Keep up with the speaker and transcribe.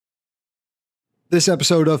This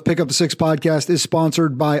episode of Pick Up the Six podcast is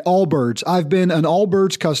sponsored by Allbirds. I've been an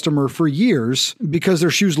Allbirds customer for years because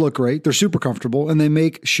their shoes look great, they're super comfortable, and they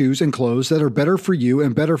make shoes and clothes that are better for you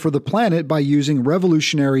and better for the planet by using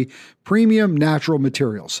revolutionary premium natural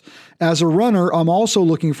materials. As a runner, I'm also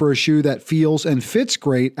looking for a shoe that feels and fits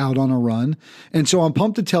great out on a run, and so I'm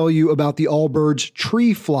pumped to tell you about the Allbirds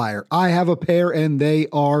Tree Flyer. I have a pair and they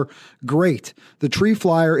are great. The Tree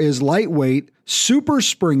Flyer is lightweight, super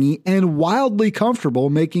springy, and wildly comfortable,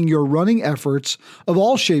 making your running efforts of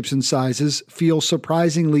all shapes and sizes feel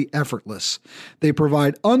surprisingly effortless. They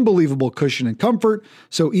provide unbelievable cushion and comfort,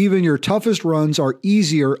 so even your toughest runs are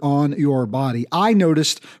easier on your body. I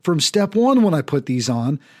noticed from step one when I put these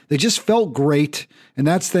on, they just felt great, and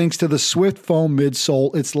that's thanks to the Swift Foam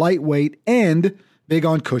midsole. It's lightweight and big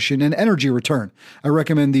on cushion and energy return. I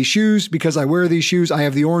recommend these shoes because I wear these shoes. I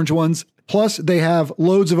have the orange ones. Plus, they have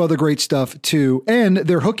loads of other great stuff too. And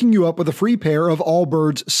they're hooking you up with a free pair of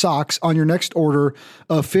Allbirds socks on your next order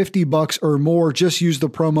of $50 or more. Just use the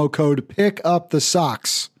promo code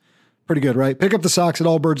PICKUPTHESOCKS. Pretty good, right? Pick up the socks at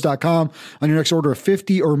allbirds.com on your next order of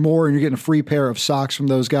 50 or more, and you're getting a free pair of socks from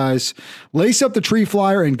those guys. Lace up the Tree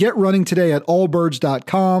Flyer and get running today at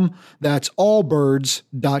allbirds.com. That's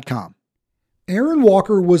allbirds.com. Aaron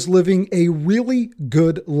Walker was living a really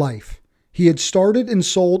good life. He had started and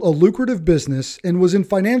sold a lucrative business and was in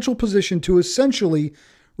financial position to essentially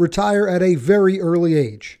retire at a very early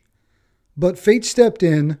age. But fate stepped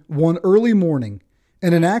in one early morning,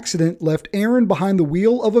 and an accident left Aaron behind the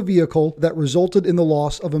wheel of a vehicle that resulted in the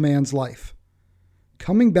loss of a man's life.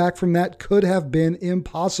 Coming back from that could have been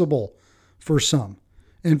impossible for some.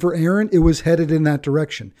 And for Aaron, it was headed in that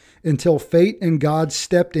direction until fate and God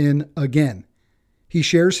stepped in again. He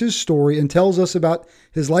shares his story and tells us about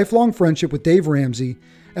his lifelong friendship with Dave Ramsey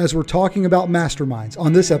as we're talking about masterminds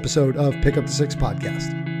on this episode of Pick Up the Six podcast.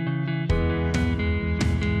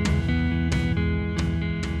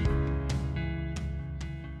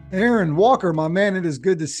 Aaron Walker, my man, it is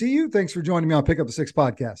good to see you. Thanks for joining me on Pick Up the Six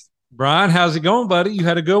podcast. Brian, how's it going, buddy? You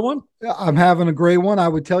had a good one? I'm having a great one. I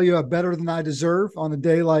would tell you better than I deserve on a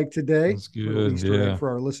day like today. That's good. Yeah. For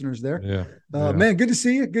our listeners there. Yeah. Man, good to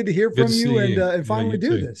see you. Good to hear from you and finally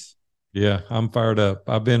do this. Yeah, I'm fired up.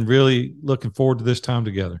 I've been really looking forward to this time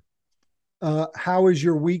together. How is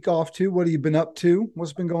your week off to? What have you been up to?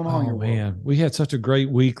 What's been going on? Oh, man. We had such a great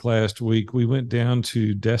week last week. We went down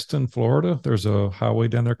to Destin, Florida. There's a highway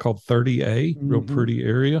down there called 30A, real pretty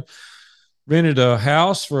area. Rented a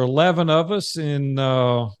house for 11 of us in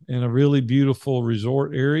a really beautiful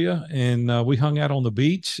resort area. And we hung out on the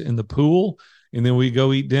beach in the pool. And then we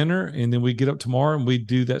go eat dinner. And then we get up tomorrow and we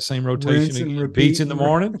do that same rotation again. Beach in the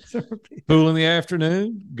morning, pool in the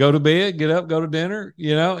afternoon, go to bed, get up, go to dinner,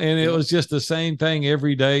 and it was just the same thing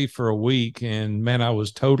every day for a week. And man, I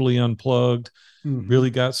was totally unplugged. Really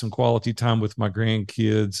got some quality time with my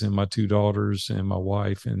grandkids and my two daughters and my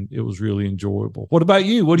wife, and it was really enjoyable. What about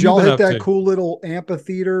you? What did y'all hit that cool little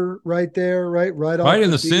amphitheater right there, right in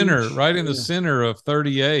the center, in the center of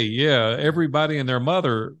 30A. Yeah, everybody and their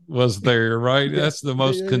mother was there. Right, that's the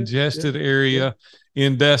most congested area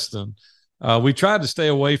in Destin. We tried to stay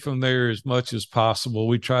away from there as much as possible.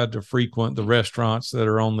 We tried to frequent the restaurants that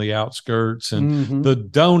are on the outskirts and the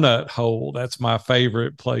Donut Hole. That's my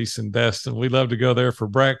favorite place in Destin. We love to go there for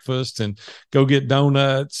breakfast and go get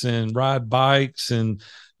donuts and ride bikes. And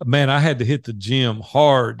man, I had to hit the gym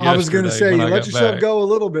hard. I was going to say, you let yourself go a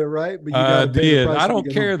little bit, right? But I did. I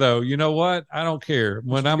don't care though. You know what? I don't care.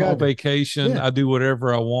 When I'm on vacation, I do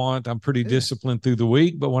whatever I want. I'm pretty disciplined through the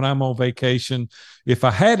week, but when I'm on vacation, if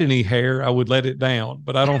I had any hair, I would let it down,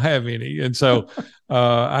 but I don't have any. And so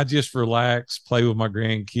I just relax, play with my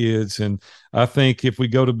grandkids. And I think if we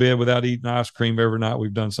go to bed without eating ice cream every night,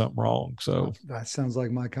 we've done something wrong. So that sounds like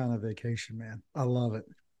my kind of vacation, man. I love it.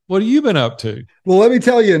 What have you been up to? Well, let me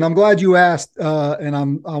tell you, and I'm glad you asked, and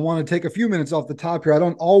I want to take a few minutes off the top here. I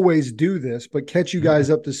don't always do this, but catch you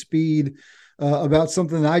guys up to speed about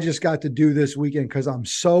something that I just got to do this weekend because I'm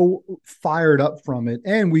so fired up from it.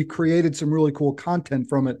 And we created some really cool content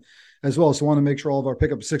from it as well. So I want to make sure all of our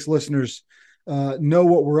Pick Up Six listeners know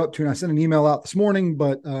what we're up to. And I sent an email out this morning,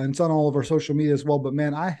 but it's on all of our social media as well. But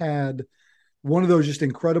man, I had one of those just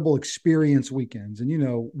incredible experience weekends.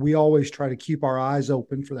 And, we always try to keep our eyes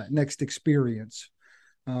open for that next experience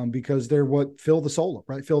because they're what fill the soul up,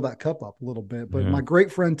 right? Fill that cup up a little bit. But my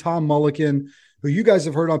great friend, Tom Mulliken, who you guys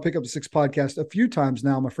have heard on Pick Up the Six podcast a few times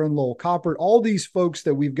now, my friend Lowell Coppert, all these folks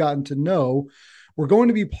that we've gotten to know, we're going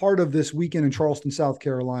to be part of this weekend in Charleston, South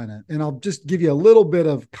Carolina. And I'll just give you a little bit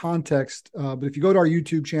of context. But if you go to our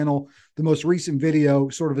YouTube channel, the most recent video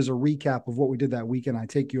sort of is a recap of what we did that weekend. I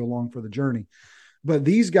take you along for the journey. But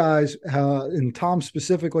these guys, and Tom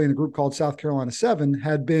specifically in a group called South Carolina 7,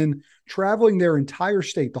 had been traveling their entire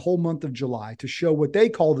state the whole month of July to show what they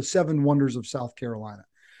call the 7 wonders of South Carolina.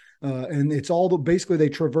 And it's all basically they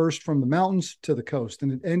traversed from the mountains to the coast,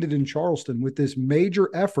 and it ended in Charleston with this major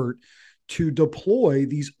effort to deploy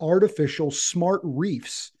these artificial smart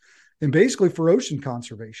reefs and basically for ocean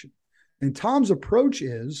conservation. And Tom's approach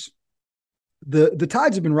is the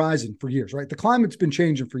tides have been rising for years, right? The climate's been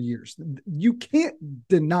changing for years. You can't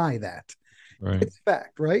deny that. Right. It's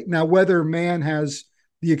fact, right? Now, whether man has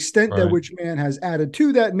the extent Right. that which man has added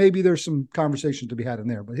to that, maybe there's some conversation to be had in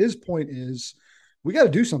there. But his point is we got to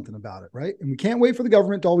do something about it, right? And we can't wait for the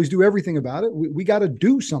government to always do everything about it. We got to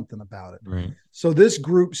do something about it. Right. So this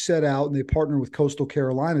group set out and they partnered with Coastal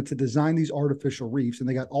Carolina to design these artificial reefs, and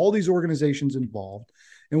they got all these organizations involved.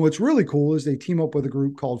 And what's really cool is they team up with a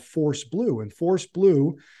group called Force Blue, and Force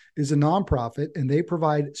Blue is a nonprofit, and they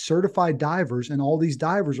provide certified divers, and all these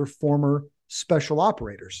divers are former special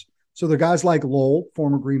operators. So they're guys like Lowell,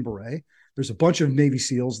 former Green Beret. There's a bunch of Navy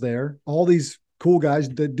SEALs there, all these cool guys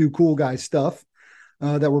that do cool guy stuff.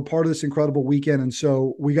 That were part of this incredible weekend. And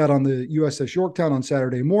so we got on the USS Yorktown on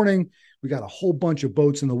Saturday morning. We got a whole bunch of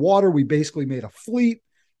boats in the water. We basically made a fleet.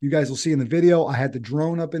 You guys will see in the video, I had the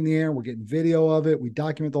drone up in the air. We're getting video of it. We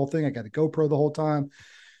document the whole thing. I got a GoPro the whole time.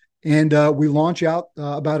 And we launch out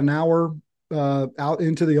about an hour out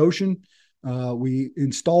into the ocean. We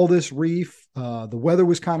install this reef. The weather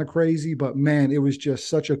was kind of crazy, but man, it was just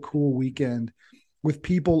such a cool weekend with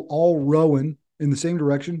people all rowing in the same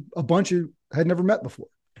direction. A bunch of had never met before.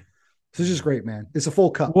 This is just great, man. It's a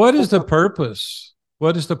full cup. What is the purpose?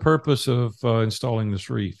 What is the purpose of installing this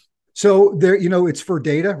reef? So there, it's for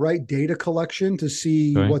data, right? Data collection to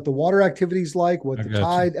see what the water activity is like, what the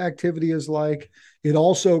tide activity is like. It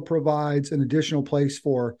also provides an additional place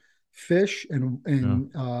for fish and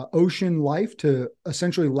ocean life to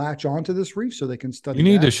essentially latch onto this reef so they can study. You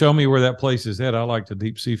need to show me where that place is at. I like to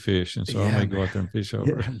deep sea fish, and so I may go out there and fish over.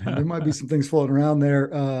 Yeah, there might be some things floating around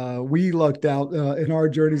there. We lucked out in our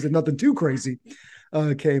journeys that nothing too crazy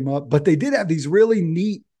came up, but they did have these really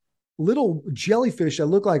neat little jellyfish that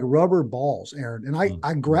look like rubber balls, Aaron. And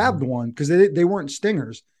I grabbed one because they weren't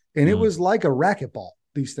stingers, and it was like a racquetball.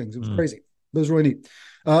 These things, it was crazy. Those were really neat.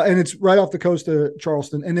 And it's right off the coast of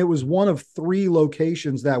Charleston. And it was one of 3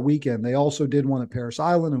 locations that weekend. They also did one at Parris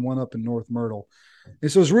Island and one up in North Myrtle.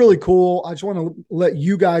 And so it's really cool. I just want to let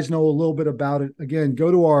you guys know a little bit about it. Again,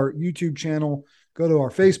 go to our YouTube channel, go to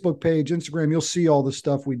our Facebook page, Instagram. You'll see all the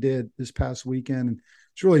stuff we did this past weekend. And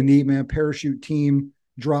it's really neat, man. Parachute team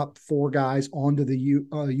dropped 4 guys onto the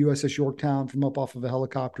USS Yorktown from up off of a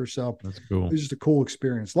helicopter. So that's cool. It was just a cool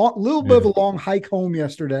experience. Little bit of a long hike home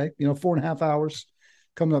yesterday, 4.5 hours.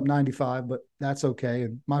 Coming up 95, but that's okay.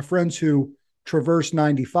 And my friends who traversed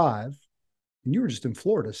 95, and you were just in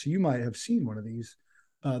Florida, so you might have seen one of these.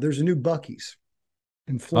 There's a new Buc-ee's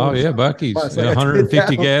in Florida. Oh, yeah, Buc-ee's.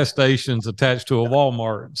 150 gas stations attached to a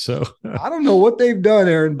Walmart. So I don't know what they've done,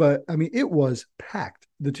 Aaron, but I mean, it was packed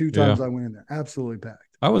the 2 times I went in there. Absolutely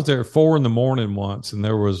packed. I was there at 4 a.m. once, and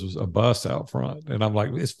there was a bus out front. And I'm like,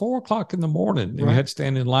 it's 4 o'clock in the morning. And you had to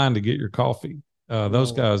stand in line to get your coffee.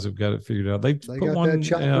 Those guys have got it figured out. They put got one that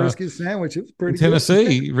chopped brisket sandwich. It was pretty in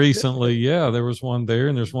Tennessee recently. Yeah, there was one there,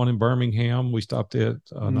 and there's one in Birmingham. We stopped at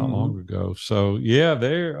not long ago. So yeah,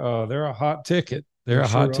 they're a hot ticket. They're a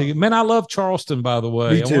hot ticket. Man, I love Charleston, by the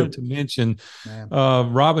way. Me too. I wanted to mention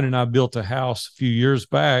Robin and I built a house a few years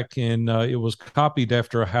back, and it was copied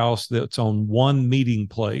after a house that's on One Meeting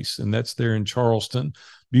Place, and that's there in Charleston.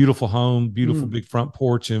 Beautiful home, beautiful big front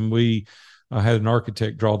porch, and we had an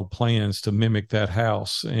architect draw the plans to mimic that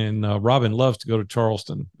house. And Robin loves to go to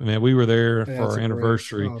Charleston. I mean, we were there for our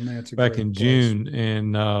anniversary back in June,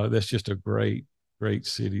 and that's just a great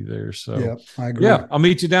city there. So yeah, I agree. Yeah, I'll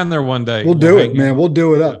meet you down there one day. We'll do it, man. We'll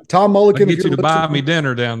do it up. Tom Mullican, I'll get you to buy me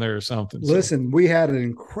dinner down there or something. Listen, we had an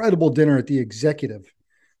incredible dinner at the Executive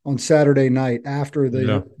on Saturday night after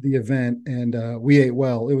the event, and we ate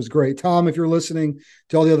well. It was great. Tom, if you're listening,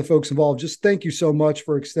 to all the other folks involved, just thank you so much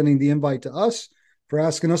for extending the invite to us, for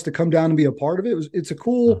asking us to come down and be a part of it. It's a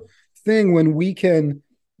cool thing when we can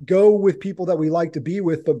go with people that we like to be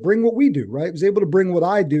with, but bring what we do, right? I was able to bring what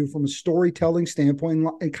I do from a storytelling standpoint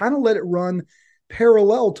and kind of let it run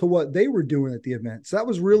parallel to what they were doing at the event. So that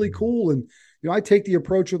was really cool. And I take the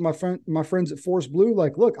approach with my friends at Force Blue,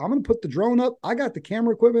 like, look, I'm going to put the drone up. I got the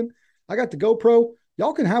camera equipment. I got the GoPro.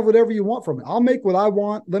 Y'all can have whatever you want from it. I'll make what I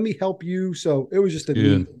want. Let me help you. So it was just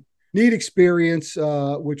a neat experience,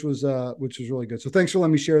 which was really good. So thanks for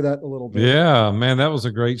letting me share that a little bit. Yeah, man, that was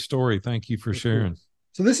a great story. Thank you for sharing. Cool.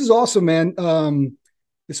 So this is awesome, man.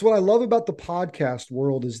 It's what I love about the podcast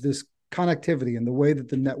world is this connectivity and the way that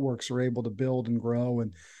the networks are able to build and grow,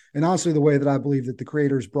 and honestly, the way that I believe that the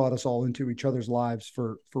creators brought us all into each other's lives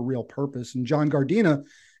for real purpose. And John Gardina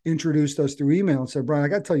introduced us through email and said, Brian, I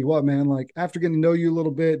got to tell you what, man, like after getting to know you a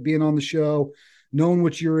little bit, being on the show, knowing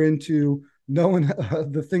what you're into, knowing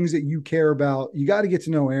the things that you care about, you got to get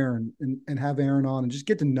to know Aaron and have Aaron on and just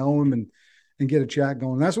get to know him and get a chat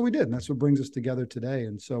going. And that's what we did. And that's what brings us together today.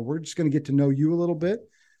 And so we're just going to get to know you a little bit,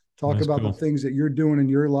 talk That's about cool. the things that you're doing in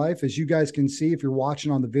your life. As you guys can see, if you're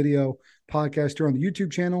watching on the video podcast here on the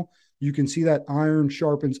YouTube channel, you can see that iron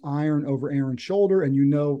sharpens iron over Aaron's shoulder. And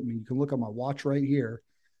you can look at my watch right here,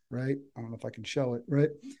 right? I don't know if I can show it, right?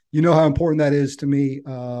 You know how important that is to me,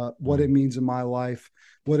 what it means in my life,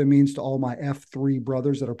 what it means to all my F3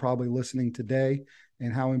 brothers that are probably listening today,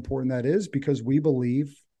 and how important that is, because we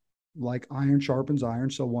believe like iron sharpens iron,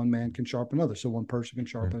 so one man can sharpen another, so one person can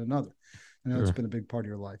sharpen another. And that's been a big part of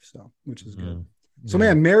your life, so which is good. So,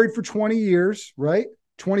 man, married for 20 years, right?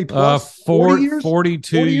 20 plus 40 years?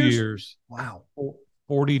 42 40 years. Wow.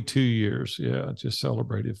 42 years. Yeah. Just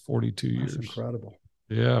celebrated 42 That's years. Incredible.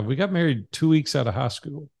 Yeah. We got married 2 weeks out of high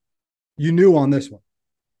school. You knew on this one.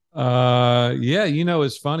 Yeah.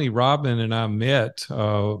 It's funny. Robin and I met,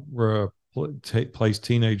 we're a place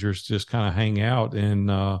teenagers just kind of hang out,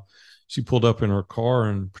 and, she pulled up in her car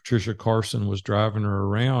and Patricia Carson was driving her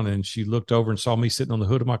around, and she looked over and saw me sitting on the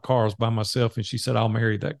hood of my car. I was by myself, and she said, "I'll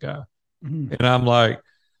marry that guy." Mm-hmm. And I'm like,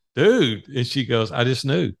 "Dude." And she goes, "I just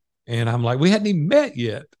knew." And I'm like, "We hadn't even met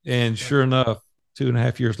yet." And sure enough,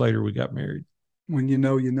 2.5 years later, we got married. When you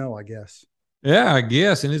know, I guess. Yeah, I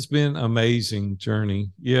guess. And it's been an amazing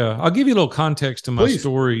journey. Yeah. I'll give you a little context to my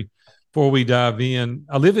story before we dive in.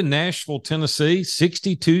 I live in Nashville, Tennessee,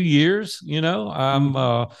 62 years.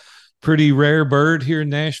 I'm pretty rare bird here in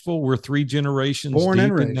Nashville. We're 3 generations born deep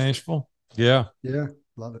and raised in Nashville. Yeah. Yeah.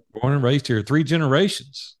 Love it. Born and raised here. 3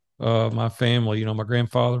 generations. My family, my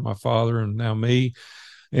grandfather, my father, and now me.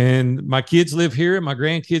 And my kids live here and my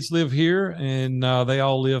grandkids live here, and they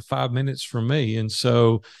all live 5 minutes from me. And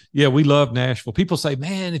so, yeah, we love Nashville. People say,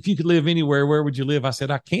 "Man, if you could live anywhere, where would you live?" I said,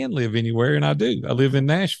 "I can live anywhere." And I do. I live in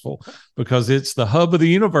Nashville because it's the hub of the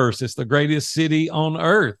universe. It's the greatest city on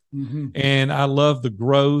earth. Mm-hmm. And I love the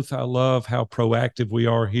growth. I love how proactive we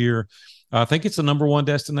are here. I think it's the #1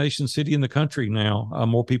 destination city in the country now.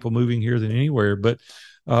 More people moving here than anywhere. But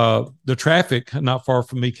the traffic not far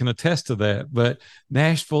from me can attest to that. But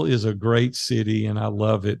Nashville is a great city, and I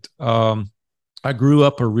love it. I grew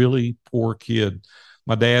up a really poor kid.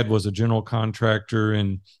 My dad was a general contractor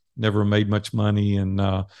and never made much money, and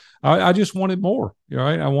I just wanted more.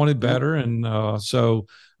 Right? I wanted better, and so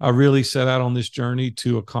I really set out on this journey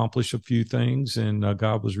to accomplish a few things. And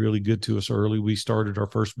God was really good to us early. We started our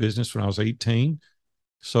first business when I was 18.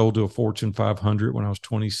 Sold to a Fortune 500 when I was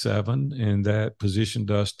 27, and that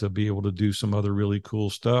positioned us to be able to do some other really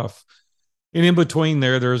cool stuff. And in between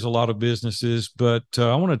there's a lot of businesses, but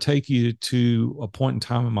I want to take you to a point in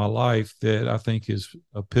time in my life that I think is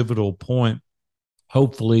a pivotal point.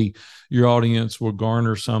 Hopefully your audience will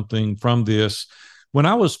garner something from this. When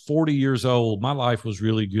I was 40 years old, my life was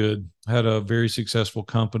really good. I had a very successful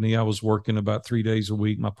company. I was working about 3 days a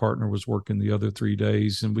week. My partner was working the other 3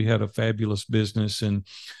 days, and we had a fabulous business. And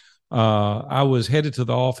I was headed to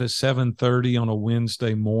the office 7:30 on a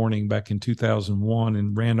Wednesday morning back in 2001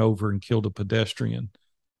 and ran over and killed a pedestrian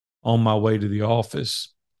on my way to the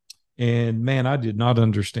office. And man, I did not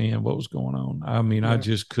understand what was going on. I mean, I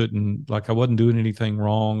just couldn't, I wasn't doing anything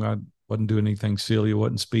wrong. I wasn't doing anything silly. I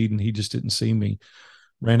wasn't speeding. He just didn't see me.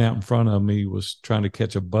 Ran out in front of me, was trying to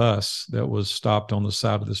catch a bus that was stopped on the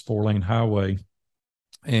side of this 4-lane highway.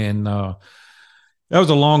 And that was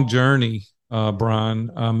a long journey,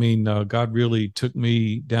 Brian. I mean, God really took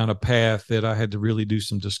me down a path that I had to really do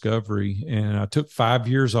some discovery. And I took 5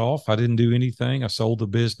 years off. I didn't do anything. I sold the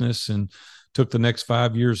business and took the next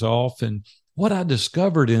 5 years off. And what I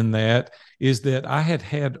discovered in that is that I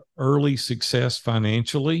had early success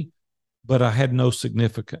financially, but I had no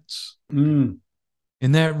significance.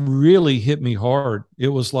 And that really hit me hard. It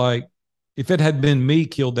was like, if it had been me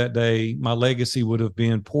killed that day, my legacy would have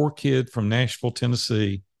been poor kid from Nashville,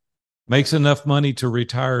 Tennessee, makes enough money to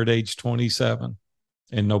retire at age 27,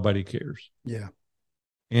 and nobody cares. Yeah.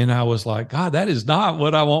 And I was like, God, that is not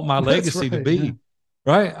what I want my legacy to be. Yeah.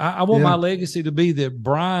 Right? I want my legacy to be that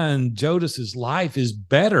Brian Jodas's life is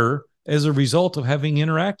better as a result of having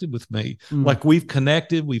interacted with me. Like, we've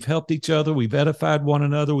connected, we've helped each other, we've edified one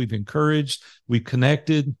another, we've encouraged, we've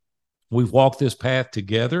connected. We've walked this path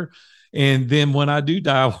together. And then when I do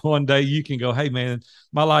die one day, you can go, hey, man,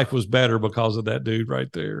 my life was better because of that dude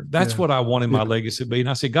right there. That's what I wanted my legacy to be. And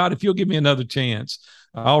I said, God, if you'll give me another chance,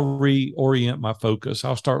 I'll reorient my focus.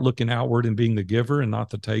 I'll start looking outward and being the giver and not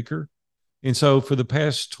the taker. And so for the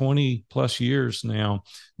past 20 plus years now,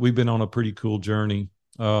 we've been on a pretty cool journey.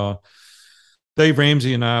 Dave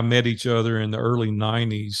Ramsey and I met each other in the early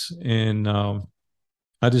 90s. And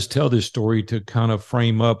I just tell this story to kind of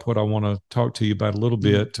frame up what I want to talk to you about a little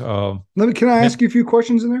bit. Can I ask you a few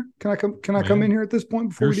questions in there? Can I come in here at this point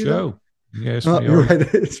before we do that? Yes, you're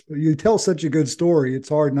right. You tell such a good story. It's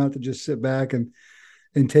hard not to just sit back and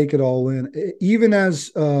take it all in. Even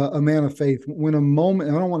as a man of faith, when a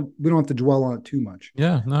moment, we don't have to dwell on it too much.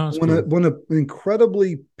 Yeah, no. When an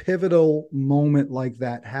incredibly pivotal moment like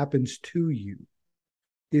that happens to you,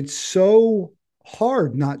 it's so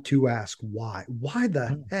hard not to ask why. Why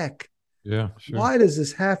the heck? Yeah, sure. Why does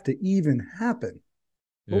this have to even happen?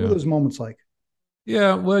 What were those moments like?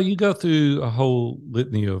 Yeah, well, you go through a whole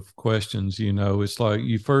litany of questions. It's like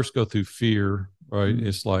you first go through fear, right? Mm-hmm.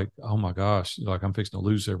 It's like, oh my gosh, like I'm fixing to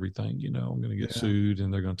lose everything. I'm going to get sued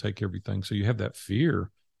and they're going to take everything. So you have that fear.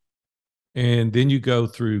 And then you go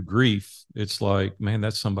through grief. It's like, man,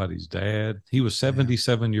 that's somebody's dad. He was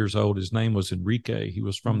 77 years old. His name was Enrique. He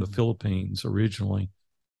was from the Philippines originally.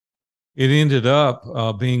 It ended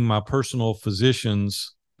up being my personal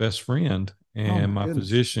physician's best friend. And my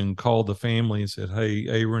physician called the family and said, hey,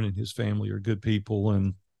 Aaron and his family are good people.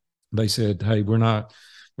 And they said, hey, we're not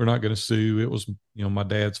going to sue. It was, my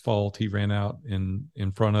dad's fault. He ran out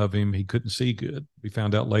in front of him. He couldn't see good. We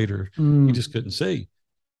found out later he just couldn't see.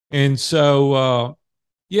 And so,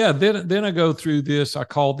 then I go through this. I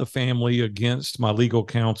called the family against my legal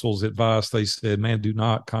counsel's advice. They said, man, do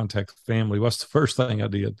not contact the family. What's the first thing I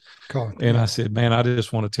did? I said, man, I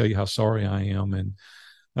just want to tell you how sorry I am. And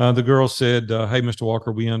the girl said, hey, Mr.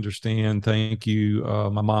 Walker, we understand. Thank you.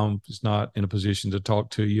 My mom is not in a position to talk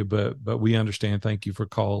to you, but we understand. Thank you for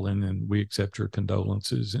calling, and we accept your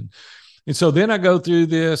condolences. And so then I go through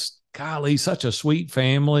this, golly, such a sweet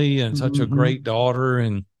family and such a great daughter.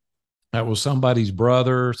 And that was somebody's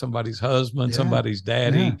brother, somebody's husband, somebody's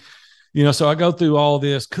daddy. So I go through all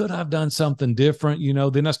this. Could I have done something different?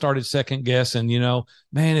 Then I started second guessing,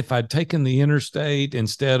 man, if I'd taken the interstate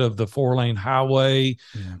instead of the 4-lane highway,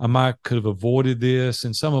 I could have avoided this.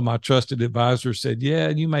 And some of my trusted advisors said, yeah,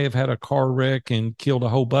 you may have had a car wreck and killed a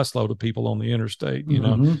whole busload of people on the interstate.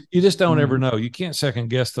 You just don't ever know. You can't second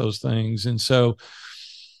guess those things. And so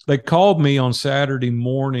they called me on Saturday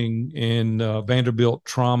morning in Vanderbilt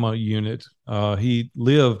Trauma Unit. He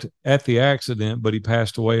lived at the accident, but he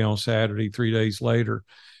passed away on Saturday, 3 days later.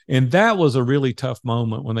 And that was a really tough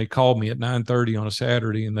moment when they called me at 9:30 on a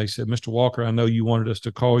Saturday and they said, Mr. Walker, I know you wanted us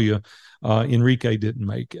to call you. Enrique didn't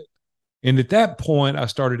make it. And at that point, I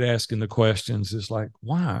started asking the questions. It's like,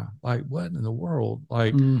 why? Like, what in the world?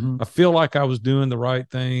 Like, I feel like I was doing the right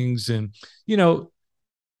things. And,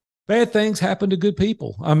 bad things happen to good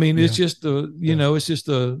people. I mean, it's just it's just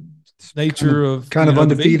the nature of kind of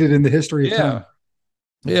undefeated in the history of time.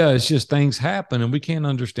 Yeah, it's just things happen and we can't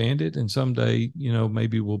understand it. And someday,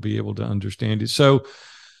 maybe we'll be able to understand it. So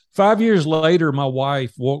 5 years later, my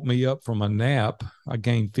wife woke me up from a nap. I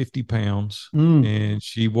gained 50 pounds and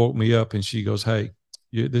she woke me up and she goes, hey,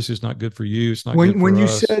 this is not good for you. It's not good for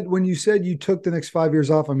us. When you said you took the next 5 years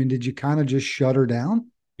off, I mean, did you kind of just shut her down?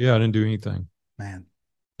 Yeah, I didn't do anything. Man.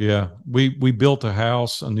 Yeah, we built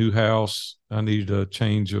a new house. I needed a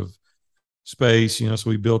change of space, so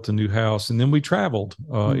we built a new house, and then we traveled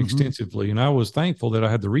extensively. And I was thankful that I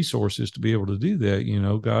had the resources to be able to do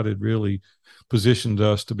that. God had really positioned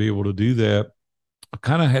us to be able to do that. I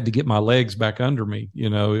kind of had to get my legs back under me. It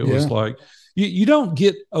was like you don't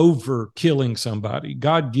get over killing somebody.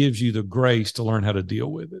 God gives you the grace to learn how to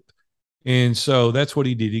deal with it. And so that's what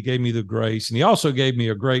he did. He gave me the grace. And he also gave me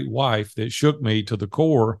a great wife that shook me to the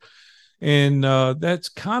core. And that's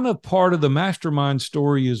kind of part of the mastermind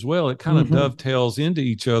story as well. It kind of dovetails into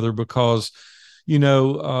each other because,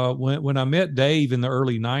 when I met Dave in the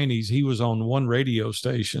early 90s, he was on one radio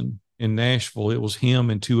station in Nashville. It was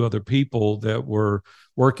him and 2 other people that were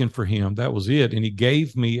working for him. That was it. And he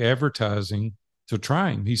gave me advertising to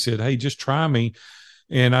try him. He said, hey, just try me.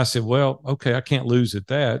 And I said, well, okay, I can't lose at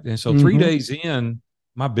that. And so 3 days in,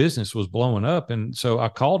 my business was blowing up. And so I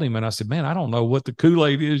called him and I said, man, I don't know what the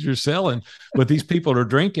Kool-Aid is you're selling, but these people are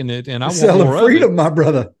drinking it and I want more freedom, of it. My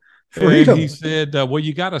brother. Freedom. And he said, well,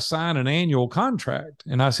 you got to sign an annual contract.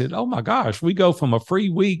 And I said, oh my gosh, we go from a free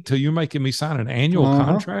week to you're making me sign an annual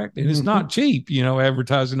contract. And it's not cheap,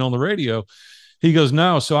 advertising on the radio. He goes,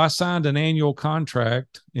 no. So I signed an annual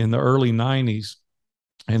contract in the early 90s.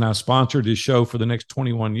 And I sponsored his show for the next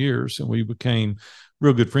 21 years. And we became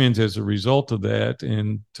real good friends as a result of that.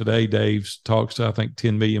 And today Dave talks to, I think,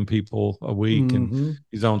 10 million people a week, and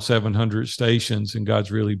he's on 700 stations, and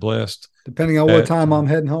God's really blessed. Depending on what time I'm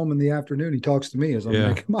heading home in the afternoon, he talks to me as I'm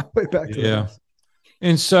making my way back to the house.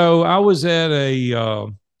 And so I was at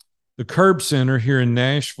the Curb Center here in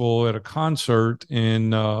Nashville at a concert,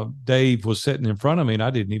 and Dave was sitting in front of me, and I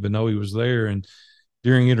didn't even know he was there. And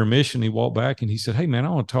during intermission, he walked back and he said, "Hey man, I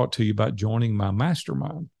want to talk to you about joining my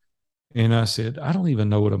mastermind." And I said, "I don't even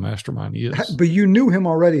know what a mastermind is." But you knew him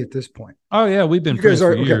already at this point. Oh yeah. We've been friends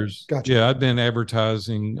for years. Gotcha. Yeah. I've been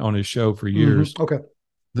advertising on his show for years. Okay.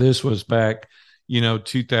 This was back,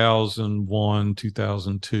 2001,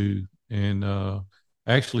 2002. And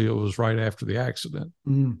actually it was right after the accident.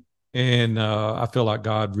 And I feel like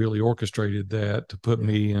God really orchestrated that to put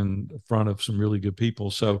me in front of some really good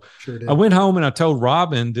people. So I went home and I told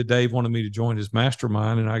Robin that Dave wanted me to join his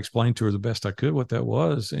mastermind. And I explained to her the best I could what that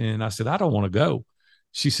was. And I said, "I don't want to go."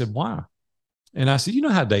 She said, "Why?" And I said, "You know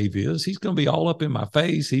how Dave is. He's going to be all up in my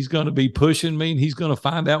face. He's going to be pushing me, and he's going to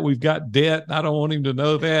find out we've got debt. And I don't want him to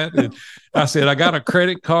know that." And I said, "I got a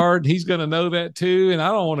credit card. He's going to know that too. And I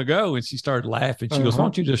don't want to go." And she started laughing. She goes, "Why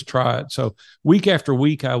don't you just try it?" So week after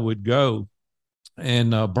week I would go,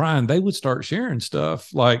 and Brian, they would start sharing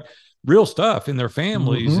stuff, like real stuff in their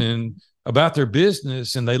families and about their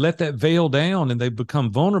business, and they let that veil down and they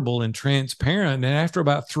become vulnerable and transparent. And after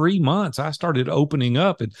about 3 months, I started opening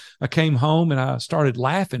up, and I came home and I started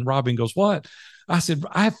laughing. Robin goes, "What?" I said,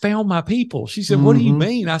 "I found my people." She said, "What do you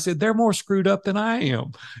mean?" I said, "They're more screwed up than I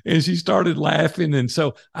am." And she started laughing. And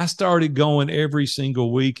so I started going every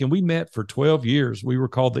single week, and we met for 12 years. We were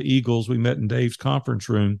called the Eagles. We met in Dave's conference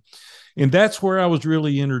room. And that's where I was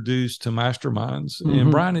really introduced to masterminds.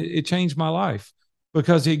 And Brian, it changed my life,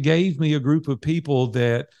 because it gave me a group of people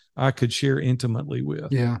that I could share intimately with.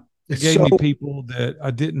 Yeah. It gave me people that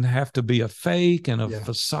I didn't have to be a fake and a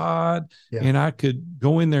facade. And I could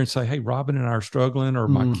go in there and say, "Hey, Robin and I are struggling," or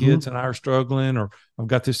 "My kids and I are struggling," or "I've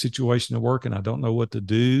got this situation at work and I don't know what to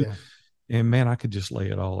do." And man, I could just lay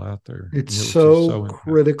it all out there. It's so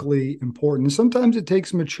critically important. And sometimes it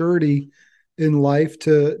takes maturity in life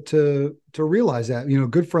to realize that. A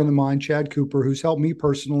good friend of mine, Chad Cooper, who's helped me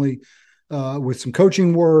personally with some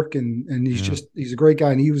coaching work, and he's a great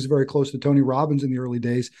guy, and he was very close to Tony Robbins in the early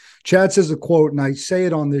days. Chad says a quote, and I say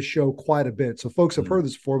it on this show quite a bit, so folks have heard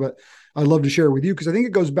this before, but I'd love to share it with you, because I think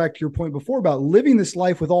it goes back to your point before about living this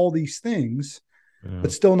life with all these things,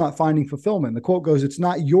 but still not finding fulfillment. The quote goes, "It's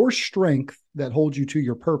not your strength that holds you to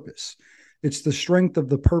your purpose. It's the strength of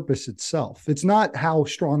the purpose itself. It's not how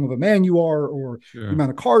strong of a man you are, or the amount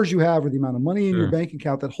of cars you have, or the amount of money in your bank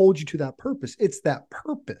account that holds you to that purpose. It's that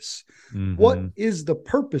purpose. What is the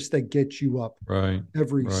purpose that gets you up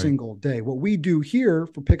every single day?" What we do here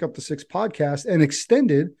for Pick Up the Six podcast and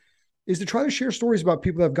Extended is to try to share stories about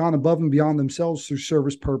people that have gone above and beyond themselves through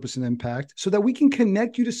service, purpose, and impact, so that we can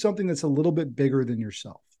connect you to something that's a little bit bigger than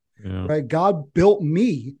yourself. Right? God built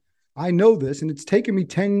me. I know this, and it's taken me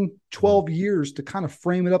 10, 12 years to kind of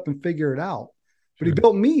frame it up and figure it out. But he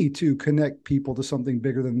built me to connect people to something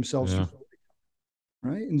bigger than themselves.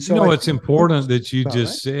 Right. And so it's important that you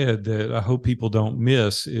just said that I hope people don't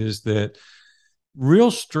miss, is that real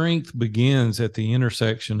strength begins at the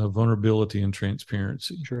intersection of vulnerability and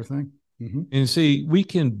transparency. Sure thing. And see, we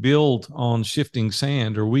can build on shifting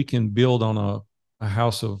sand, or we can build on a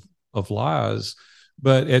house of lies.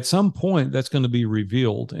 But at some point, that's going to be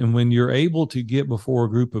revealed. And when you're able to get before a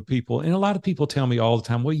group of people, and a lot of people tell me all the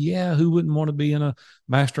time, "Well, yeah, who wouldn't want to be in a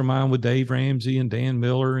mastermind with Dave Ramsey and Dan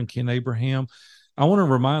Miller and Ken Abraham?" I want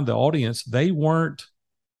to remind the audience, they weren't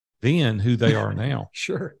then who they are now.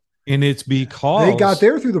 Sure. And it's because they got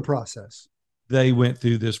there through the process. They went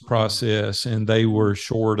through this process, and they were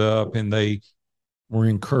shored up, and they were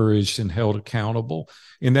encouraged and held accountable.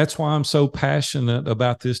 And that's why I'm so passionate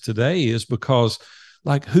about this today, is because,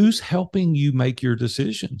 like, who's helping you make your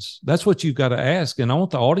decisions? That's what you've got to ask. And I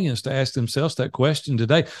want the audience to ask themselves that question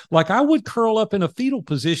today. Like, I would curl up in a fetal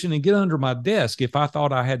position and get under my desk if I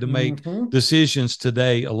thought I had to make decisions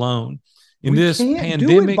today alone. In this pandemic,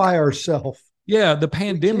 do it by ourselves. Yeah, the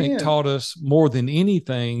pandemic taught us more than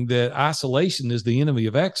anything that isolation is the enemy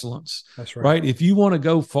of excellence. That's right. Right? If you want to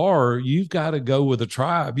go far, you've got to go with a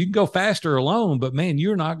tribe. You can go faster alone, but man,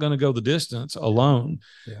 you're not going to go the distance alone.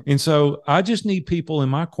 Yeah. And so I just need people in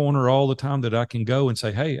my corner all the time that I can go and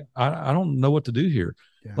say, "Hey, I don't know what to do here.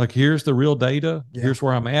 Yeah. Like, here's the real data. Yeah. Here's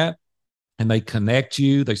where I'm at." And they connect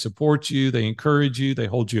you, they support you, they encourage you, they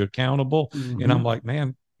hold you accountable. And I'm like,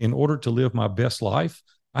 man, in order to live my best life,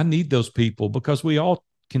 I need those people, because we all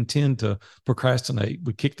can tend to procrastinate.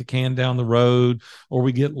 We kick the can down the road, or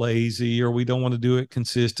we get lazy, or we don't want to do it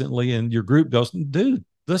consistently. And your group goes, dude,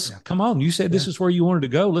 come on. You said this is where you wanted to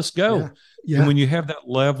go. Let's go. Yeah. Yeah. And when you have that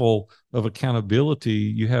level of accountability,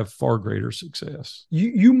 you have far greater success.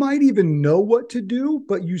 You might even know what to do,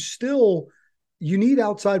 but you need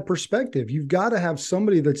outside perspective. You've got to have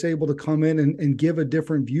somebody that's able to come in and give a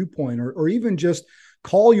different viewpoint, or even just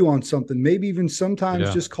call you on something, maybe even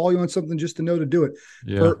sometimes just call you on something just to know to do it.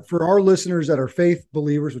 Yeah. For our listeners that are faith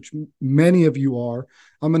believers, which many of you are,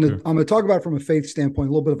 I'm going to talk about it from a faith standpoint,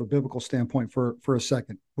 a little bit of a biblical standpoint for a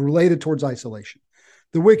second, related towards isolation.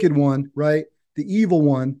 The wicked one, right? The evil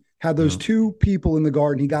one had those two people in the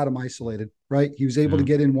garden. He got them isolated, right? He was able to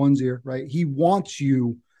get in one's ear, right? He wants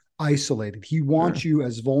you isolated. He wants you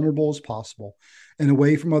as vulnerable as possible and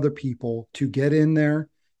away from other people to get in there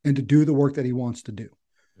and to do the work that he wants to do,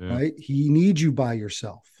 right? He needs you by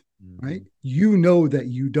yourself, right? You know that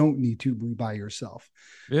you don't need to be by yourself.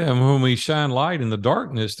 Yeah, and when we shine light in the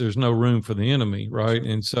darkness, there's no room for the enemy, right?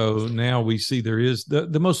 And so now we see there is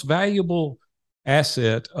the most valuable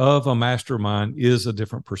asset of a mastermind is a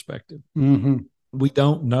different perspective. We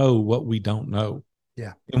don't know what we don't know.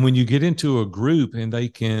 Yeah. And when you get into a group and they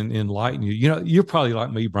can enlighten you, you're probably like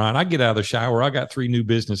me, Brian. I get out of the shower. I got 3 new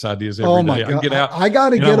business ideas every day. God. I get out. I got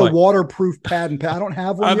to get a waterproof pad and pad. I don't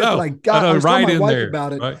have one yet, but I was telling my wife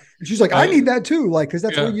about it. Right. And she's like, I need that too. Like, cause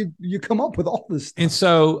that's where you come up with all this stuff. And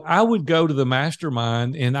so I would go to the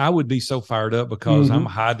mastermind and I would be so fired up because I'm a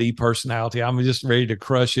high D personality. I'm just ready to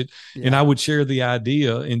crush it. Yeah. And I would share the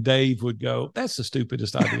idea and Dave would go, that's the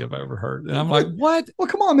stupidest idea I've ever heard. And I'm like, what? Well,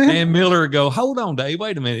 come on, man. And Miller would go, hold on, Dave,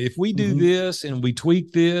 wait a minute. If we do this and we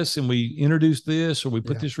tweak this and we introduce this or we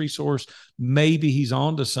put this resource, maybe he's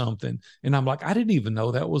onto something. And I'm like, I didn't even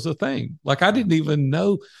know that was a thing. Like, I didn't even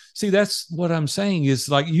know. See, that's what I'm saying is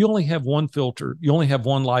like, you only have one filter. You only have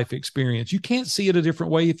one life experience. You can't see it a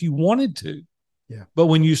different way if you wanted to. Yeah. But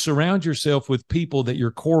when you surround yourself with people that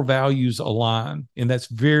your core values align, and that's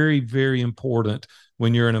very, very important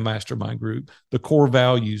when you're in a mastermind group, the core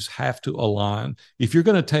values have to align. If you're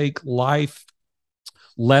going to take life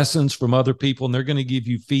lessons from other people and they're going to give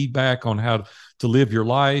you feedback on how to live your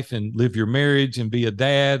life and live your marriage and be a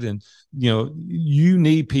dad, and you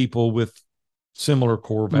need people with similar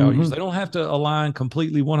core values. They don't have to align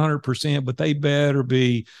completely 100%, but they better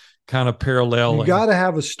be kind of parallel. You got to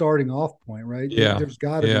have a starting off point, right? Yeah. There's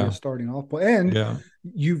got to be a starting off point. And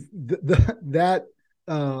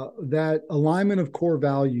that alignment of core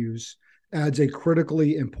values adds a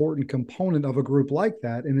critically important component of a group like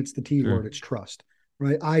that. And it's the T word, it's trust,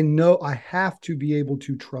 right? I know I have to be able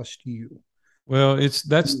to trust you. Well,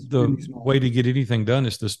 that's the way to get anything done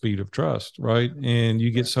is the speed of trust, right? And you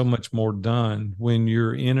get so much more done when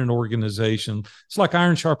you're in an organization. It's like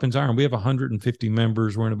iron sharpens iron. We have 150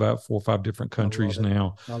 members. We're in about 4 or 5 different countries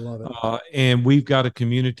now. I love it. And we've got a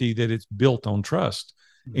community that it's built on trust.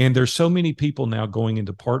 And there's so many people now going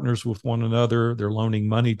into partners with one another. They're loaning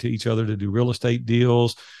money to each other to do real estate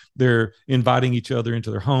deals. They're inviting each other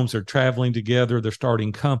into their homes. They're traveling together. They're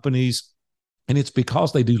starting companies. And it's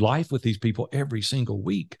because they do life with these people every single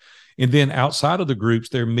week. And then outside of the groups,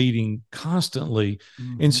 they're meeting constantly.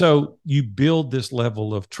 And so you build this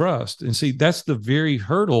level of trust. And see, that's the very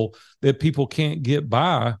hurdle that people can't get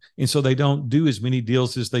by. And so they don't do as many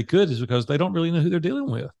deals as they could, is because they don't really know who they're dealing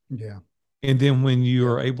with. Yeah. And then when you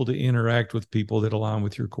are able to interact with people that align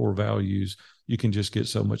with your core values, you can just get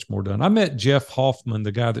so much more done. I met Jeff Hoffman,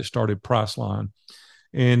 the guy that started Priceline.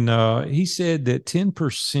 And he said that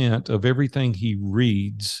 10% of everything he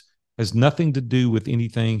reads has nothing to do with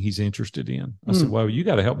anything he's interested in. I said, well, you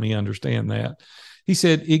got to help me understand that. He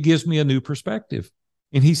said, it gives me a new perspective.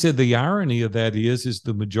 And he said, the irony of that is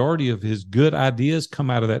the majority of his good ideas come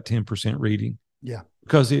out of that 10% reading. Yeah.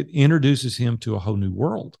 Because it introduces him to a whole new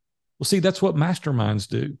world. Well, see, that's what masterminds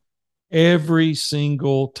do. Every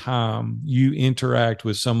single time you interact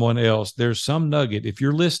with someone else, there's some nugget, if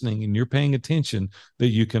you're listening and you're paying attention, that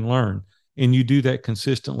you can learn. And you do that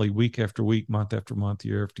consistently week after week, month after month,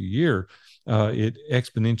 year after year. It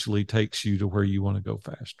exponentially takes you to where you want to go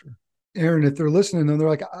faster. Aaron, if they're listening and they're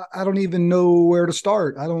like, I don't even know where to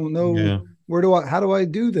start. I don't know how do I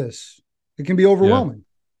do this? It can be overwhelming.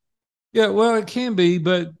 Yeah, well, it can be.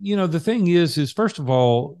 But, the thing is first of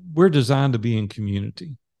all, we're designed to be in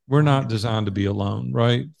community. We're not designed to be alone,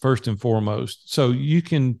 right? First and foremost. So you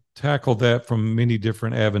can tackle that from many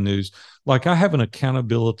different avenues. Like I have an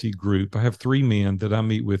accountability group. I have 3 men that I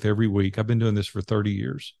meet with every week. I've been doing this for 30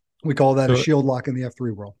 years. We call that a shield lock in the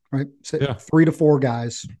F3 world, right? So 3 to 4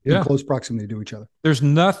 guys in close proximity to each other. There's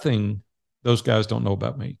nothing those guys don't know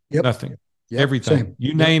about me. Nothing. Yep, everything. same.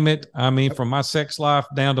 You name it. I mean, from my sex life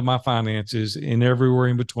down to my finances and everywhere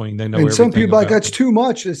in between. They know and everything. some people like, that's me. too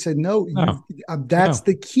much. They said, no, that's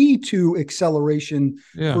the key to acceleration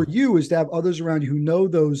for you, is to have others around you who know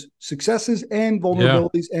those successes and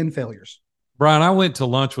vulnerabilities and failures. Brian, I went to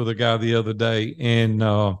lunch with a guy the other day, and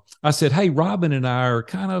I said, hey, Robin and I are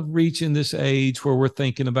kind of reaching this age where we're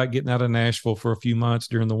thinking about getting out of Nashville for a few months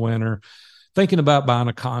during the winter, thinking about buying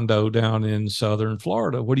a condo down in southern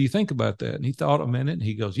Florida. What do you think about that? And he thought a minute, and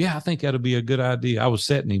he goes, yeah, I think that'll be a good idea. I was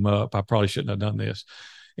setting him up. I probably shouldn't have done this.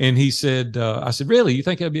 And he said, I said, really? You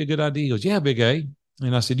think that'd be a good idea? He goes, yeah, Big A.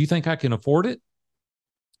 And I said, do you think I can afford it?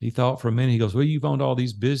 He thought for a minute. He goes, well, you've owned all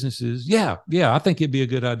these businesses. Yeah, I think it'd be a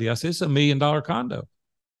good idea. I said, it's $1 million condo.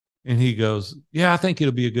 And he goes, yeah, I think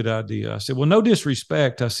it'll be a good idea. I said, well, no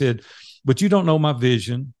disrespect. I said, but you don't know my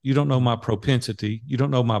vision. You don't know my propensity. You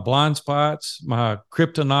don't know my blind spots, my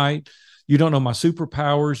kryptonite. You don't know my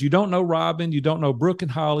superpowers. You don't know Robin. You don't know Brooke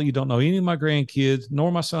and Holly. You don't know any of my grandkids,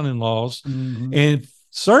 nor my son-in-laws. Mm-hmm. And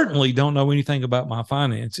certainly don't know anything about my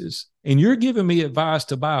finances. And you're giving me advice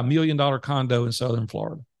to buy $1 million condo in southern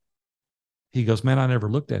Florida. He goes, man, I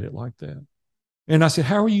never looked at it like that. And I said,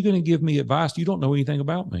 how are you going to give me advice? You don't know anything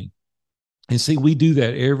about me. And see, we do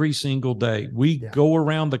that every single day. We go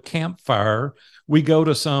around the campfire. We go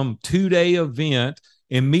to some 2-day event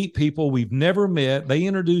and meet people we've never met. They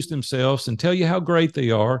introduce themselves and tell you how great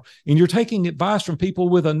they are. And you're taking advice from people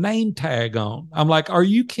with a name tag on. I'm like, are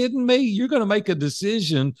you kidding me? You're going to make a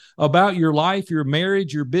decision about your life, your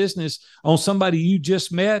marriage, your business on somebody you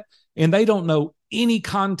just met, and they don't know any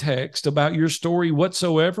context about your story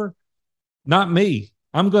whatsoever? Not me.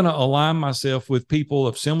 I'm going to align myself with people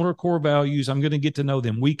of similar core values. I'm going to get to know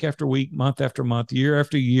them week after week, month after month, year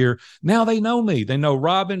after year. Now they know me. They know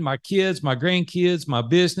Robin, my kids, my grandkids, my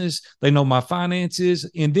business. They know my finances.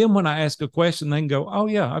 And then when I ask a question, they can go, oh,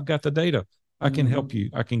 yeah, I've got the data. I can help you.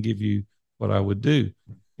 I can give you what I would do.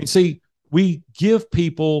 And see, we give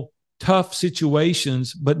people tough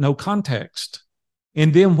situations, but no context.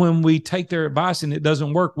 And then when we take their advice and it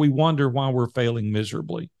doesn't work, we wonder why we're failing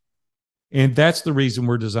miserably. And that's the reason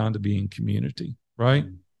we're designed to be in community, right?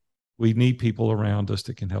 Mm-hmm. We need people around us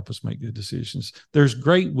that can help us make good decisions. There's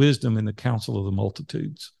great wisdom in the counsel of the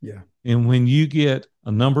multitudes. Yeah. And when you get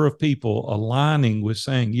a number of people aligning with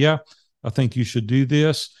saying, yeah, I think you should do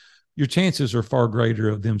this, your chances are far greater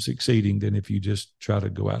of them succeeding than if you just try to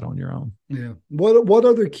go out on your own. Yeah. What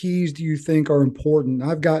other keys do you think are important?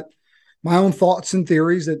 I've got my own thoughts and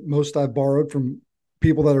theories that most I've borrowed from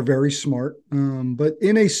people that are very smart. But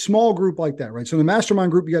in a small group like that, right? So in the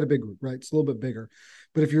mastermind group, you got a big group, right? It's a little bit bigger.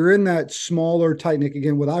 But if you're in that smaller, tight knit,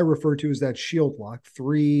 again, what I refer to as that shield lock,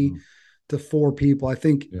 3 to 4 people, I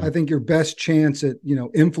think your best chance at,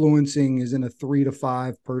 influencing is in a 3 to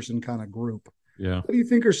 5 person kind of group. Yeah. What do you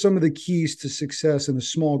think are some of the keys to success in a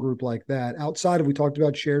small group like that? Outside of, we talked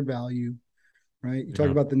about shared value, right? You talk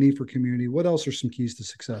about the need for community. What else are some keys to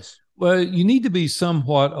success? Well, you need to be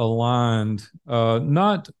somewhat aligned,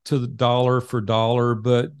 not to the dollar for dollar,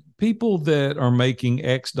 but people that are making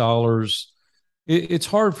X dollars, it's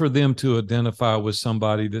hard for them to identify with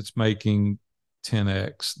somebody that's making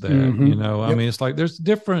 10X that, I mean, it's like there's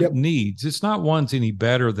different needs. It's not one's any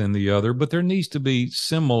better than the other, but there needs to be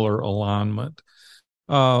similar alignment.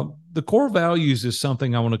 The core values is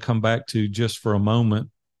something I want to come back to just for a moment,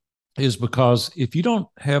 is because if you don't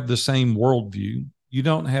have the same worldview, you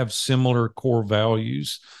don't have similar core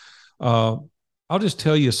values. I'll just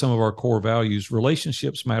tell you some of our core values.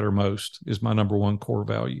 Relationships matter most is my number one core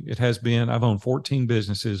value. It has been. I've owned 14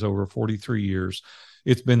 businesses over 43 years.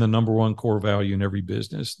 It's been the number one core value in every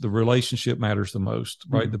business. The relationship matters the most,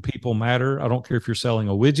 right? Mm-hmm. The people matter. I don't care if you're selling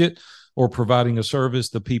a widget or providing a service,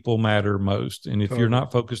 the people matter most. And if you're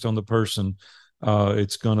not focused on the person,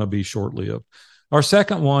 it's going to be short-lived. Our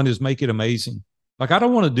second one is make it amazing. Like, I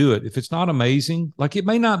don't want to do it if it's not amazing. Like, it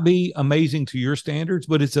may not be amazing to your standards,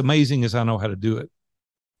 but it's amazing as I know how to do it.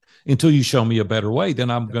 Until you show me a better way,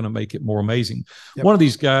 then I'm going to make it more amazing. Yep. One of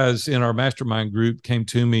these guys in our mastermind group came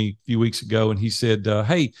to me a few weeks ago and he said,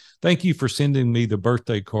 hey, thank you for sending me the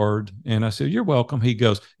birthday card. And I said, you're welcome. He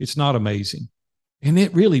goes, it's not amazing. And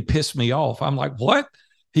it really pissed me off. I'm like, what?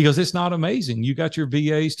 He goes, it's not amazing. You got your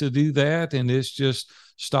VAs to do that, and it's just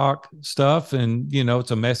stock stuff, and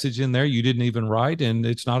it's a message in there you didn't even write, and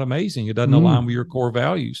it's not amazing. It doesn't align with your core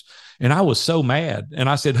values. And I was so mad. And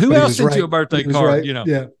I said, who else sent you a birthday card? Right.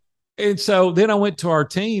 Yeah. And so then I went to our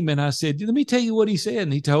team and I said, let me tell you what he said.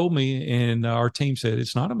 And he told me, and our team said,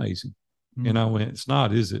 it's not amazing. And I went, it's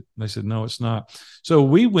not, is it? And they said, no, it's not. So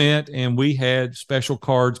we went and we had special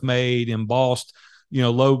cards made, embossed,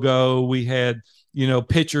 logo. We had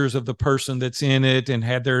pictures of the person that's in it and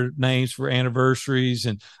had their names for anniversaries.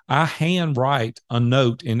 And I handwrite a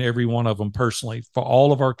note in every one of them personally for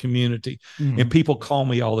all of our community. Mm-hmm. And people call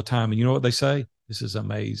me all the time. And you know what they say? This is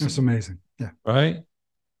amazing. It's amazing. Yeah. Right.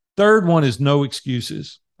 Third one is no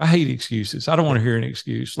excuses. I hate excuses. I don't want to hear an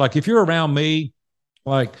excuse. Like if you're around me,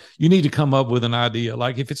 like you need to come up with an idea.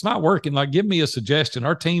 Like if it's not working, like give me a suggestion.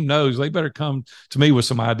 Our team knows they better come to me with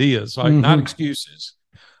some ideas, like not excuses.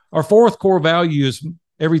 Our fourth core value is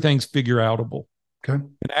everything's figure outable. Okay.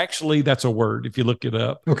 And actually that's a word if you look it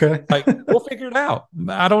up. Okay. Like we'll figure it out.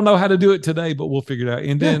 I don't know how to do it today, but we'll figure it out.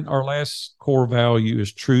 And then our last core value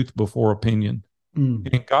is truth before opinion.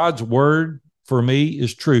 And God's word for me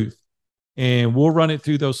is truth. And we'll run it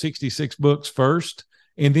through those 66 books first.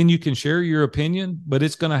 And then you can share your opinion, but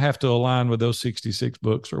it's going to have to align with those 66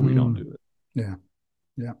 books or we don't do it. Yeah.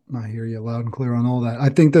 Yeah. I hear you loud and clear on all that. I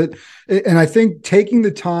think taking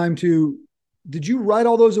the time did you write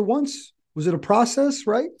all those at once? Was it a process,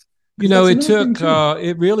 right?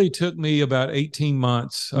 It really took me about 18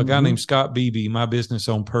 months. A guy named Scott Beebe, My Business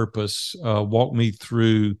on Purpose, walked me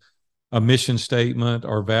through a mission statement,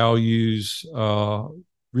 our values,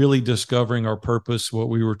 really discovering our purpose, what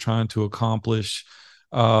we were trying to accomplish.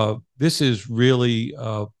 This is really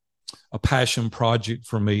a passion project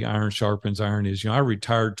for me. Iron sharpens iron is, I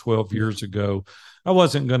retired 12 years ago. I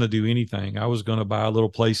wasn't going to do anything. I was going to buy a little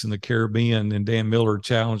place in the Caribbean, and Dan Miller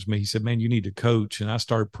challenged me. He said, man, you need to coach. And I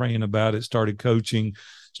started praying about it, started coaching,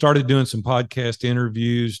 started doing some podcast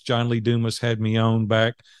interviews. John Lee Dumas had me on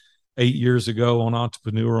back 8 years ago on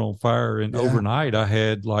Entrepreneur on Fire. And overnight I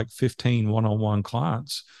had like 15 one-on-one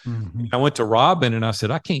clients. I went to Robin and I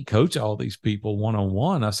said, I can't coach all these people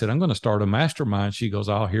one-on-one. I said, I'm going to start a mastermind. She goes,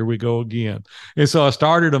 oh, here we go again. And so I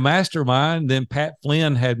started a mastermind. Then Pat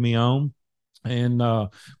Flynn had me on. And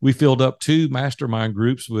we filled up 2 mastermind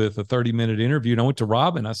groups with a 30-minute interview. And I went to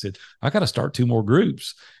Robin. I said, I got to start 2 more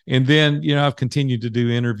groups. And then, I've continued to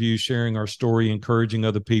do interviews, sharing our story, encouraging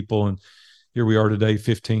other people. And here we are today,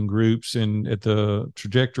 15 groups. And at the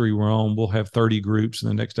trajectory we're on, we'll have 30 groups in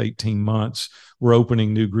the next 18 months. We're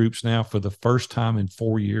opening new groups now for the first time in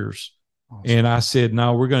 4 years. Awesome. And I said,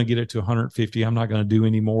 no, we're going to get it to 150. I'm not going to do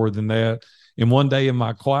any more than that. And one day in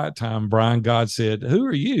my quiet time, Brian, God said, who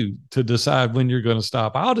are you to decide when you're going to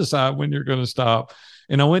stop? I'll decide when you're going to stop.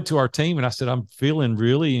 And I went to our team and I said, I'm feeling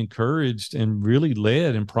really encouraged and really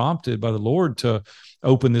led and prompted by the Lord to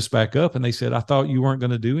open this back up. And they said, I thought you weren't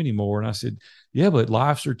going to do anymore. And I said, yeah, but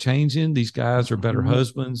lives are changing. These guys are better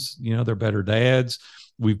husbands. They're better dads.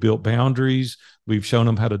 We've built boundaries. We've shown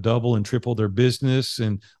them how to double and triple their business.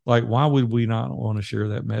 And like, why would we not want to share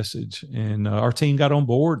that message? And our team got on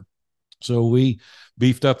board. So we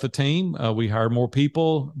beefed up the team. We hired more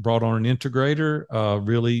people, brought on an integrator,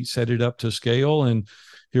 really set it up to scale. And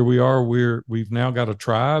here we are. We've now got a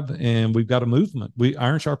tribe and we've got a movement.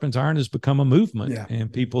 Iron Sharpens Iron has become a movement,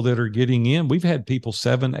 and people that are getting in. We've had people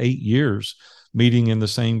 7-8 years meeting in the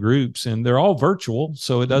same groups, and they're all virtual.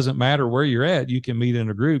 So it doesn't matter where you're at. You can meet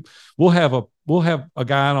in a group. We'll have a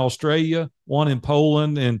guy in Australia, one in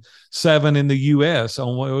Poland, and 7 in the US.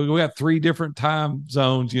 We got 3 different time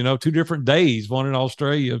zones, 2 different days, one in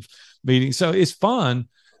Australia meeting. So it's fun,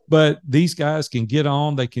 but these guys can get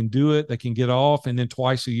on, they can do it, they can get off. And then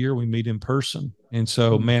twice a year we meet in person. And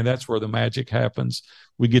so, man, that's where the magic happens.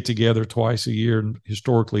 We get together twice a year,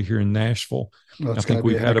 historically here in Nashville. I think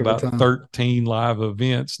we've had about 13 live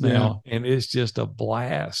events now, and it's just a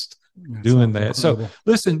blast. Doing that. Incredible. So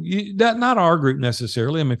listen, not our group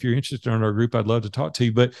necessarily. I mean, if you're interested in our group, I'd love to talk to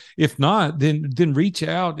you, but if not, then reach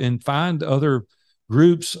out and find other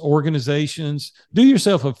groups, organizations. Do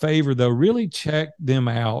yourself a favor though, really check them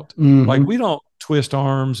out. Like we don't twist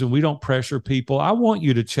arms and we don't pressure people. I want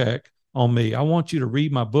you to check on me. I want you to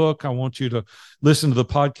read my book. I want you to listen to the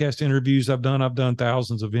podcast interviews I've done. I've done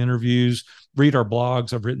thousands of interviews, read our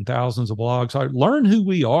blogs. I've written thousands of blogs. I learn who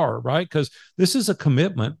we are, right? Because this is a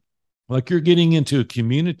commitment. Like you're getting into a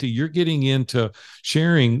community, you're getting into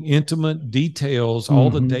sharing intimate details, all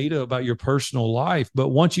the data about your personal life. But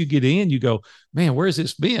once you get in, you go, man, where's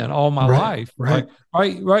this been all my life? Right.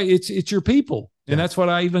 Right. It's your people. And that's what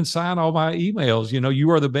I even sign all my emails.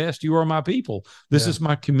 You are the best. You are my people. This is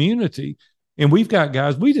my community. And we've got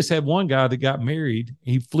guys. We just had one guy that got married.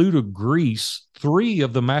 He flew to Greece. 3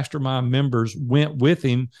 of the mastermind members went with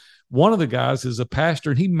him. One of the guys is a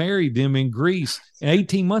pastor, and he married them in Greece. And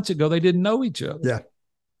 18 months ago, they didn't know each other. Yeah.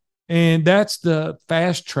 And that's the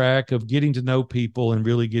fast track of getting to know people and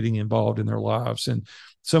really getting involved in their lives. And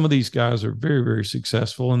some of these guys are very, very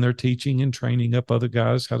successful, and they're teaching and training up other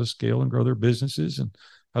guys how to scale and grow their businesses and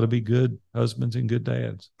how to be good husbands and good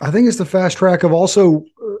dads. I think it's the fast track of also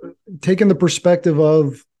taking the perspective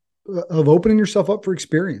of opening yourself up for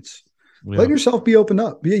experience. Yeah. Letting yourself be opened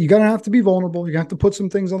up. Yeah, you're going to have to be vulnerable. You're going to have to put some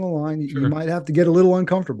things on the line. Sure. You might have to get a little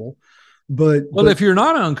uncomfortable. But if you're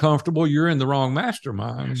not uncomfortable, you're in the wrong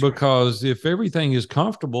mastermind, because if everything is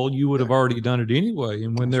comfortable, you would have already done it anyway.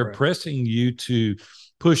 And when they're pressing you to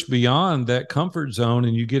push beyond that comfort zone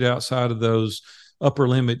and you get outside of those upper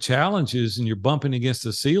limit challenges and you're bumping against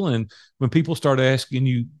the ceiling, when people start asking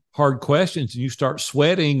you hard questions and you start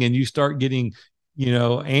sweating and you start getting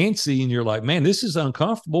antsy, and you're like, man, this is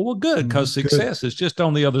uncomfortable. Well, good, because success is just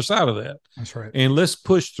on the other side of that. That's right. And let's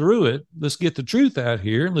push through it. Let's get the truth out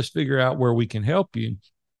here, and let's figure out where we can help you.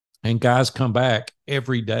 And guys come back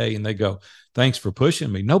every day and they go, thanks for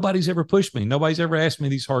pushing me. Nobody's ever pushed me. Nobody's ever asked me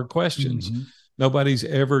these hard questions. Mm-hmm. Nobody's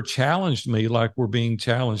ever challenged me like we're being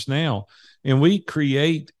challenged now. And we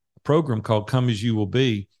create a program called Come As You Will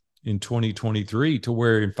Be in 2023, to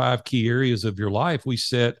where in 5 key areas of your life, we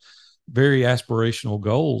set very aspirational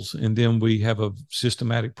goals. And then we have a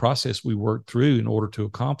systematic process we work through in order to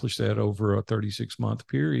accomplish that over a 36-month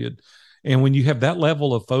period. And when you have that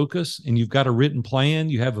level of focus and you've got a written plan,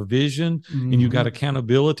 you have a vision, mm-hmm. and you've got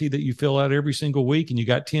accountability that you fill out every single week, and you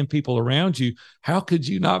got 10 people around you, how could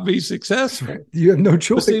you not be successful? You have no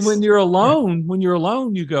choice. But see, when you're alone,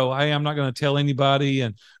 you go, hey, I'm not going to tell anybody,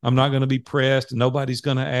 and I'm not going to be pressed, and nobody's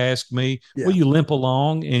going to ask me. Yeah. Well, you limp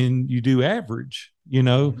along and you do average,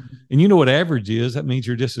 mm-hmm. and you know what average is. That means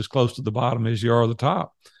you're just as close to the bottom as you are the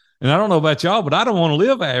top. And I don't know about y'all, but I don't want to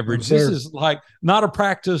live average. This is like not a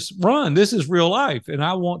practice run. This is real life. And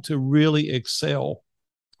I want to really excel.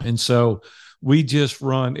 And so we just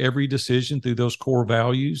run every decision through those core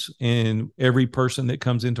values. And every person that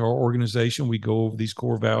comes into our organization, we go over these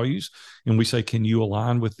core values and we say, can you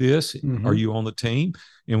align with this? Mm-hmm. Are you on the team?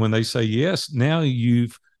 And when they say yes, now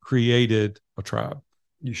you've created a tribe.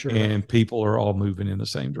 You sure and have. People are all moving in the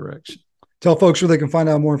same direction. Tell folks where they can find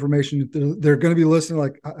out more information. They're going to be listening.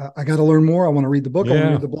 Like, I got to learn more. I want to read the book. Yeah. I want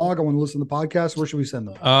to read the blog. I want to listen to the podcast. Where should we send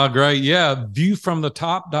them? Great. Yeah.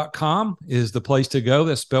 Viewfromthetop.com is the place to go.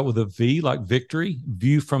 That's spelled with a V, like victory.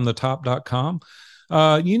 Viewfromthetop.com.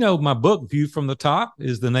 My book, View from the Top,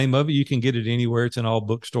 is the name of it. You can get it anywhere. It's in all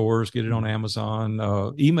bookstores. Get it on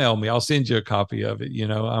Amazon. Email me. I'll send you a copy of it.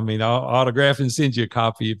 I'll autograph and send you a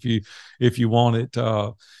copy if you want it.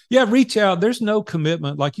 Reach out. There's no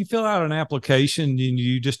commitment. Like, you fill out an application and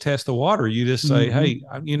you just test the water. You just say,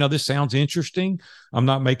 mm-hmm. hey, this sounds interesting. I'm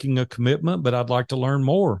not making a commitment, but I'd like to learn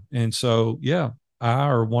more. And so, I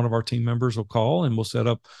or one of our team members will call, and we'll set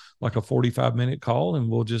up like a 45-minute call, and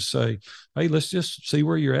we'll just say, hey, let's just see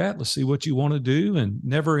where you're at. Let's see what you want to do. And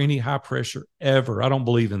never any high pressure ever. I don't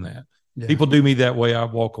believe in that. Yeah. People do me that way. I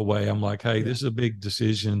walk away. I'm like, hey, this is a big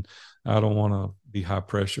decision. I don't want to be high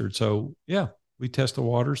pressured. So we test the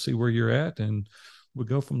water, see where you're at, and we'll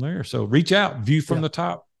go from there. So reach out,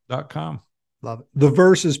 viewfromthetop.com. Love it. The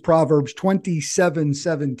verse is Proverbs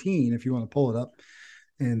 27:17, if you want to pull it up.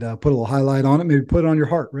 And put a little highlight on it. Maybe put it on your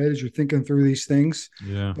heart, right, as you're thinking through these things.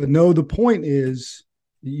 Yeah. But no, the point is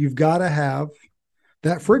you've got to have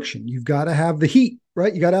that friction. You've got to have the heat,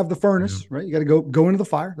 right? You got to have the furnace, right? You got to go into the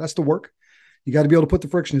fire. That's the work. You got to be able to put the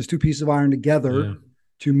friction as 2 pieces of iron together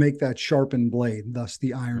to make that sharpened blade. Thus,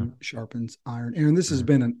 the iron sharpens iron. Aaron, this has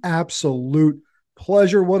been an absolute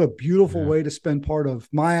pleasure. What a beautiful way to spend part of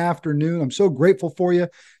my afternoon. I'm so grateful for you.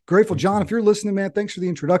 Grateful, John, if you're listening, man, thanks for the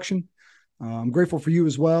introduction. I'm grateful for you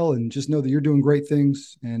as well, and just know that you're doing great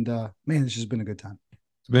things. And man, it's just been a good time.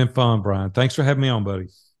 It's been fun, Brian. Thanks for having me on, buddy.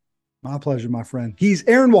 My pleasure, my friend. He's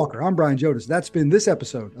Aaron Walker. I'm Brian Jodis. That's been this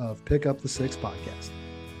episode of Pick Up the Six Podcast.